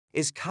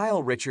Is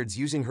Kyle Richards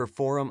using her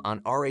forum on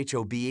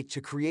RHOBH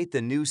to create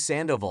the new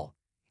Sandoval?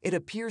 It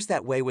appears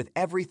that way with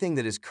everything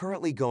that is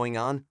currently going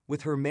on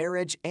with her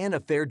marriage and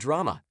affair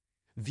drama.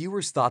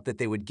 Viewers thought that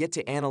they would get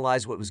to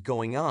analyze what was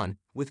going on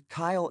with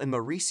Kyle and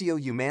Mauricio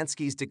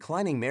Umansky's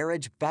declining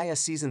marriage via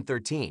season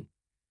 13.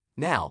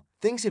 Now,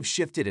 things have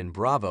shifted and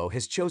Bravo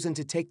has chosen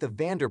to take the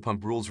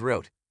Vanderpump Rules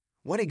route.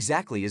 What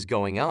exactly is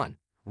going on?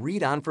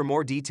 Read on for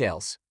more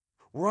details.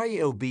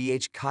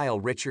 RHOBH Kyle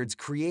Richards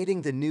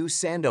creating the new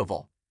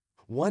Sandoval.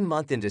 1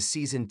 month into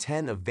season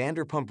 10 of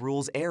Vanderpump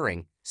Rules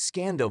airing,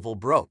 Scandoval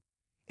broke.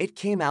 It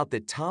came out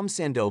that Tom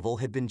Sandoval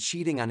had been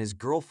cheating on his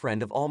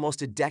girlfriend of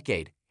almost a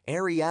decade,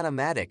 Ariana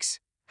Madix.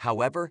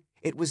 However,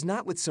 it was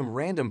not with some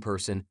random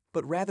person,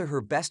 but rather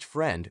her best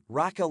friend,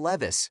 Raka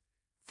Levis.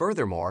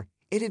 Furthermore,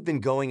 it had been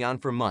going on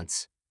for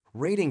months.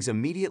 Ratings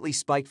immediately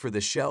spiked for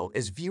the show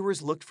as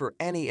viewers looked for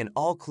any and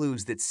all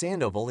clues that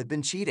Sandoval had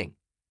been cheating.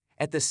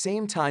 At the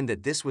same time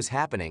that this was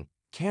happening,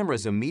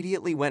 cameras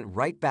immediately went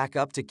right back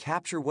up to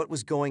capture what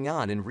was going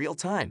on in real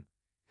time.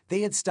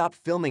 They had stopped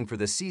filming for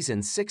the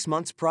season 6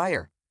 months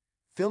prior.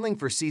 Filming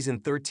for season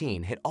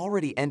 13 had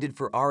already ended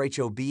for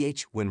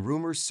RHOBH when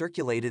rumors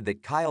circulated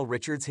that Kyle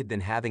Richards had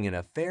been having an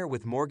affair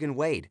with Morgan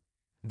Wade.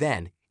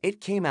 Then, it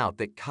came out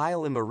that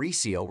Kyle and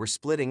Mauricio were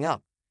splitting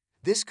up.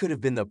 This could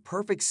have been the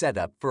perfect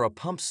setup for a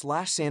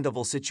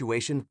Pump/Sandoval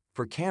situation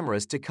for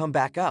cameras to come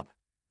back up.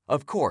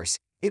 Of course,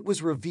 it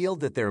was revealed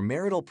that their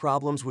marital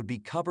problems would be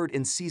covered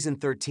in season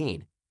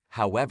 13.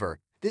 However,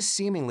 this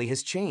seemingly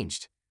has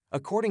changed.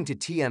 According to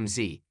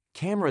TMZ,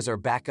 cameras are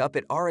back up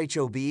at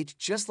RHOBH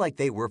just like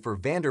they were for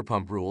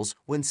Vanderpump Rules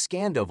when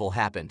Scandoval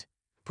happened.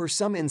 Per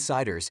some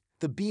insiders,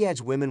 the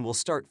BH women will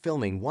start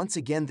filming once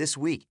again this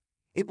week.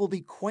 It will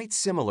be quite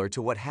similar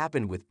to what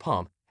happened with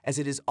Pump, as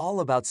it is all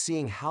about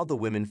seeing how the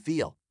women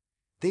feel.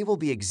 They will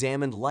be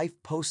examined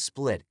life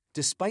post-split,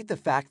 despite the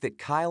fact that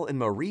Kyle and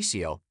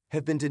Mauricio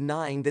have been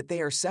denying that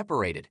they are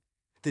separated.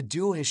 The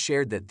duo has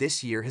shared that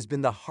this year has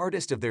been the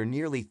hardest of their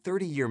nearly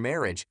 30-year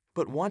marriage,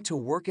 but want to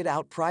work it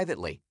out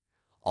privately.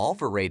 All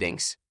for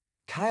ratings.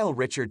 Kyle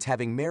Richards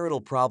having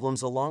marital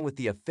problems along with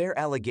the affair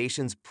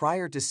allegations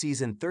prior to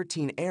season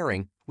 13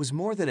 airing was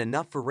more than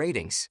enough for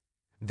ratings.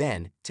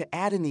 Then, to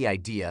add in the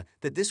idea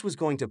that this was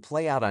going to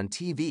play out on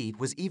TV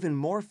was even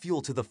more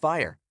fuel to the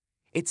fire.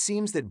 It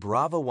seems that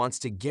Bravo wants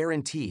to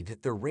guarantee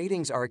that the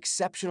ratings are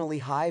exceptionally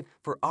high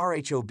for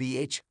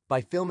RHOBH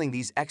by filming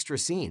these extra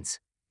scenes.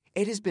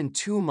 It has been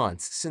 2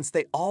 months since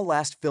they all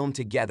last filmed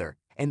together,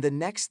 and the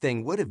next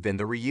thing would have been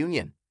the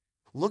reunion.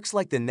 Looks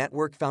like the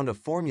network found a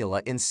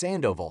formula in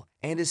Sandoval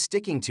and is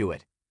sticking to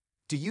it.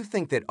 Do you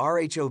think that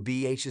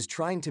RHOBH is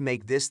trying to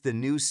make this the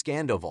new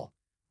Scandoval?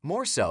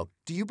 More so,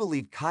 do you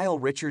believe Kyle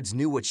Richards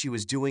knew what she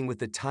was doing with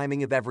the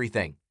timing of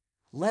everything?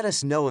 Let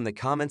us know in the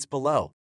comments below.